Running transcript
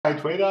Hi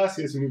traders,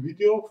 here's a new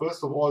video.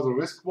 First of all, the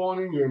risk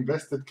warning. Your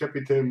invested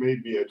capital may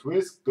be at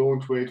risk.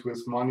 Don't trade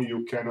with money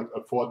you cannot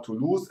afford to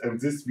lose.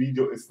 And this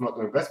video is not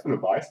an investment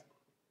advice.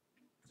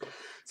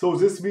 So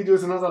this video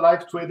is another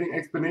live trading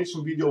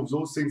explanation video of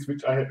those things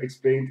which I have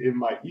explained in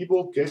my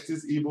ebook. Get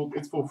this ebook,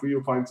 it's for free.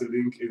 You'll find the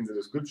link in the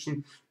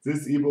description.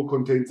 This ebook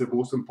contains the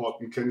most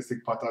important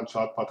candlestick pattern,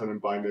 chart pattern,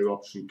 and binary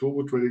option,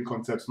 turbo trading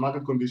concepts,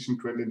 market condition,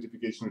 trend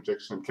identification,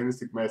 rejection, and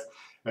candlestick math,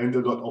 and a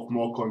lot of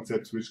more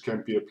concepts which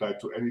can be applied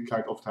to any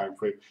kind of time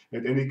frame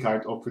and any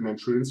kind of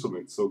financial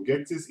instrument. So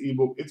get this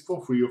ebook, it's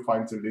for free. You'll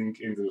find the link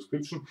in the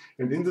description,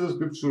 and in the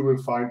description you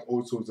will find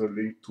also the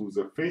link to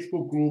the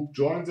Facebook group.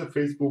 Join the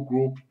Facebook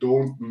group,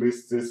 don't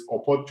miss this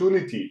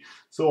opportunity.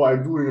 So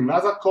I'm doing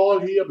another call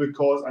here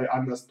because I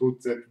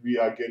understood that we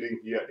are getting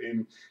here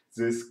in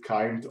this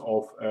kind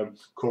of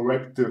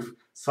corrective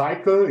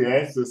cycle.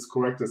 Yes, this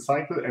corrective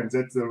cycle, and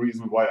that's the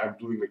reason why I'm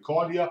doing a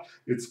call here.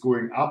 It's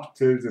going up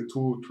till the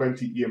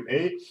 220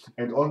 EMA,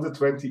 and on the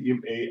 20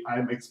 EMA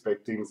I'm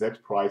expecting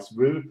that price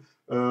will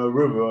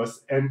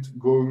reverse and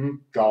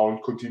going down,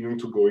 continuing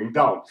to going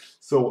down.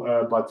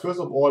 So but first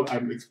of all,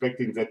 I'm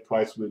expecting that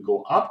price will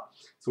go up.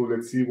 So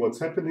let's see what's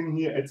happening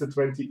here at the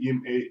 20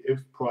 EMA, if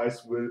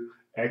price will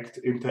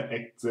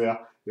interact there.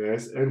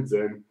 Yes, and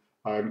then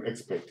I'm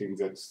expecting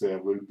that there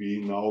will be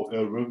now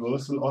a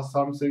reversal or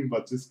something,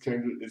 but this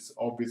candle is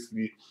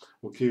obviously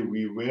okay.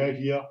 We were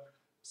here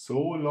so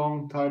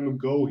long time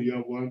ago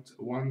here,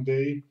 one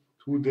day,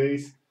 2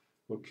 days.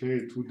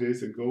 Okay, 2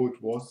 days ago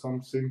it was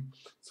something.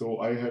 So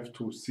I have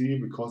to see,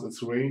 because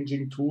it's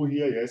ranging too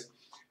here. Yes,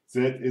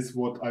 that is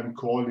what I'm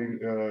calling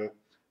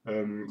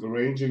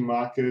ranging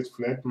market,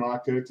 flat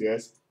market.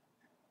 Yes,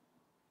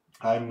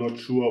 I'm not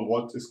sure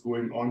what is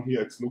going on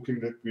here. It's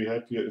looking that we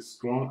have here a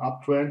strong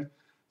uptrend.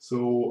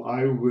 So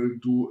I will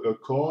do a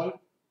call.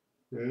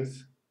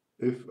 Yes,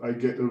 if I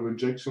get a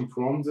rejection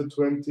from the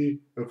 20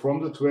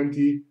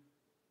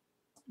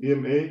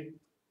 EMA.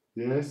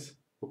 Yes,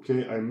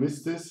 okay, I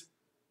missed this.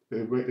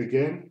 Wait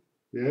again.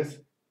 Yes,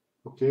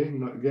 okay,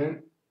 not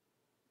again.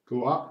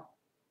 Go up.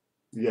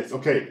 Yes,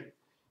 okay.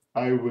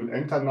 I will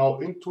enter now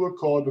into a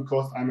call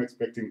because I'm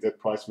expecting that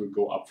price will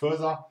go up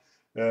further.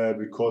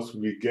 Because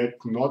we get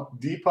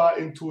not deeper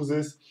into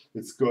this,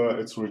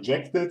 it's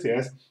rejected,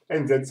 yes,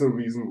 and that's the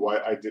reason why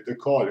I did a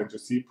call. And you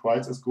see,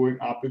 price is going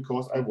up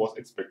because I was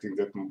expecting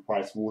that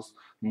price was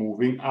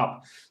moving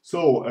up.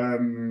 So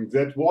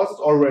that was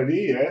it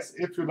already. Yes,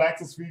 if you like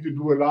this video,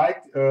 do a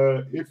like.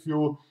 If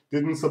you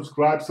didn't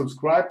subscribe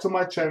to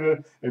my channel,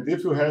 and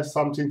if you have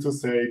something to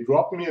say,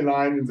 drop me a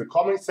line in the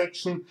comment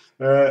section.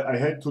 I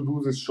had to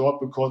do this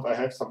short because I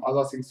have some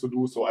other things to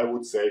do. So I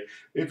would say,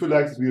 if you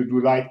like this video, do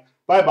like.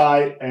 Bye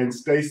bye and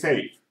stay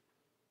safe.